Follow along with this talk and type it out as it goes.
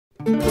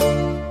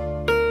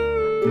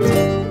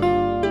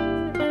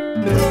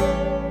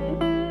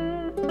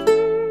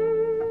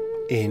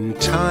In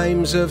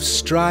times of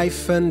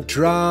strife and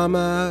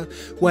drama,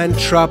 when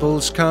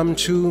troubles come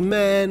to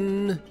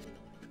men,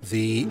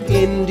 the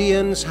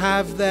Indians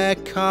have their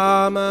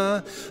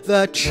karma,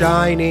 the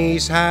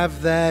Chinese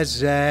have their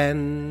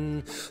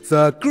zen.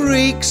 The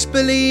Greeks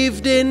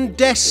believed in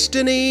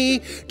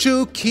destiny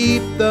to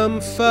keep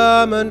them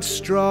firm and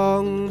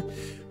strong.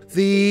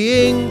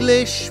 The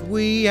English,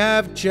 we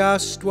have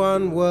just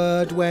one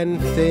word when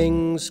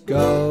things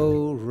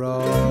go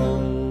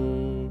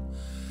wrong.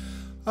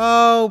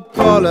 Oh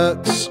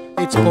bollocks,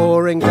 it's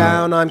pouring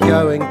down, I'm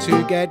going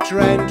to get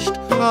drenched.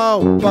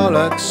 Oh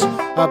bollocks,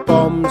 a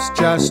bomb's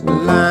just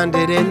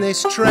landed in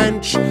this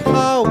trench.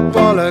 Oh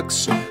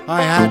bollocks,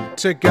 I had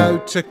to go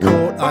to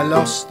court, I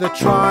lost the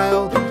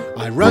trial.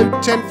 I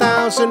wrote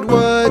 10,000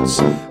 words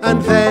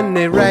and then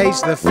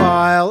erased the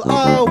file.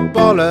 Oh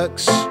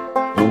bollocks.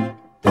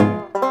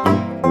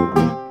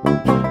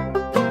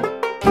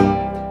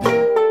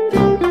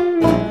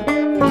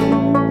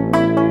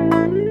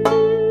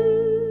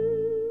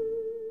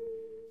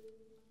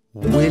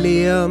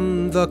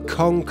 William the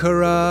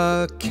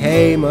Conqueror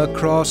came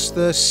across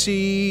the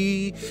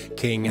sea.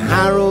 King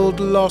Harold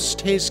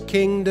lost his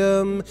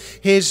kingdom,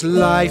 his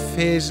life,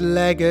 his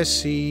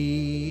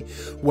legacy,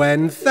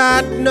 when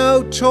that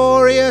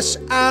notorious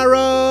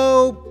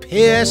arrow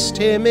pierced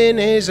him in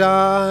his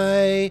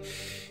eye.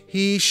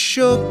 He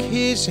shook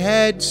his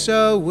head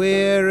so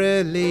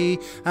wearily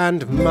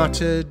and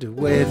muttered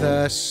with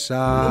a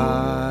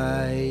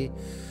sigh.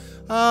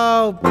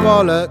 Oh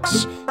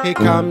bollocks, here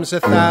comes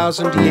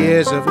 1,000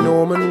 years of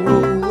Norman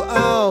rule.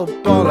 Oh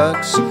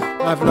bollocks,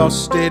 I've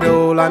lost it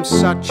all, I'm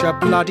such a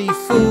bloody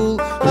fool.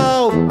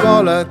 Oh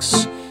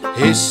bollocks,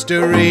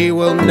 history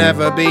will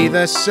never be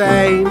the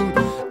same,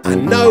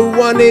 and no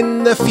one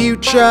in the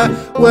future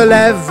will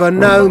ever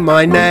know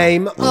my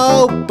name.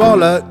 Oh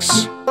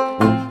bollocks.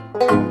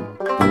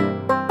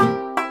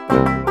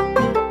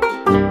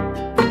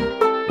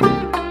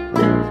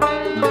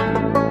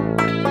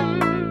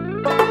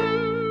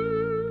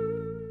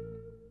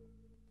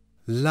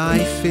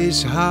 Life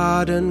is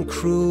hard and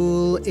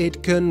cruel,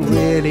 it can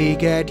really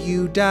get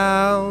you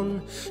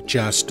down.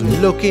 Just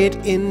look it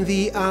in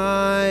the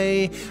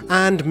eye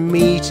and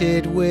meet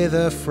it with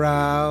a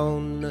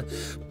frown.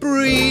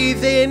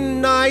 Breathe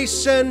in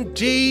nice and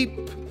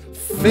deep,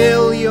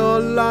 fill your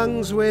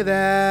lungs with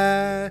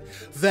air,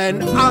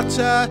 then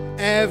utter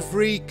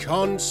every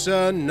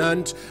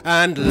consonant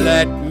and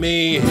let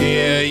me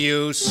hear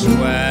you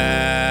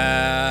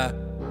swear.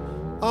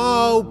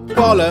 Oh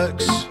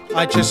bollocks,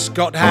 I just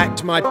got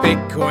hacked, my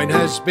Bitcoin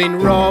has been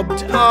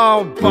robbed.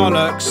 Oh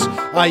bollocks,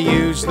 I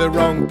used the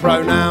wrong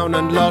pronoun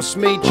and lost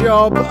me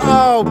job.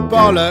 Oh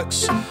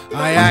bollocks,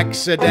 I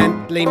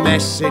accidentally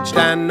messaged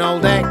an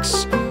old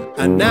ex,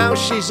 and now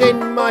she's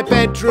in my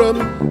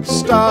bedroom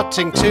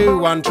starting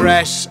to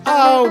undress.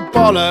 Oh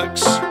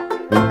bollocks.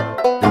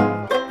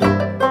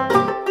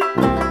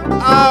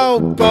 Oh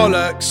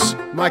bollocks,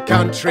 my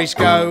country's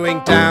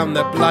going down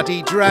the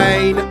bloody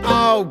drain.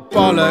 Oh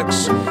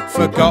bollocks,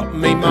 forgot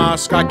me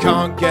mask, I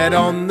can't get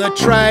on the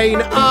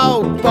train.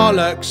 Oh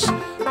bollocks,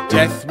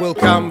 death will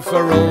come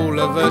for all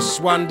of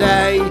us one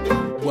day.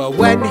 Well,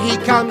 when he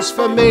comes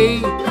for me,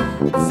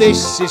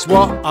 this is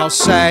what I'll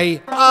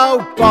say.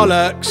 Oh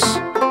bollocks.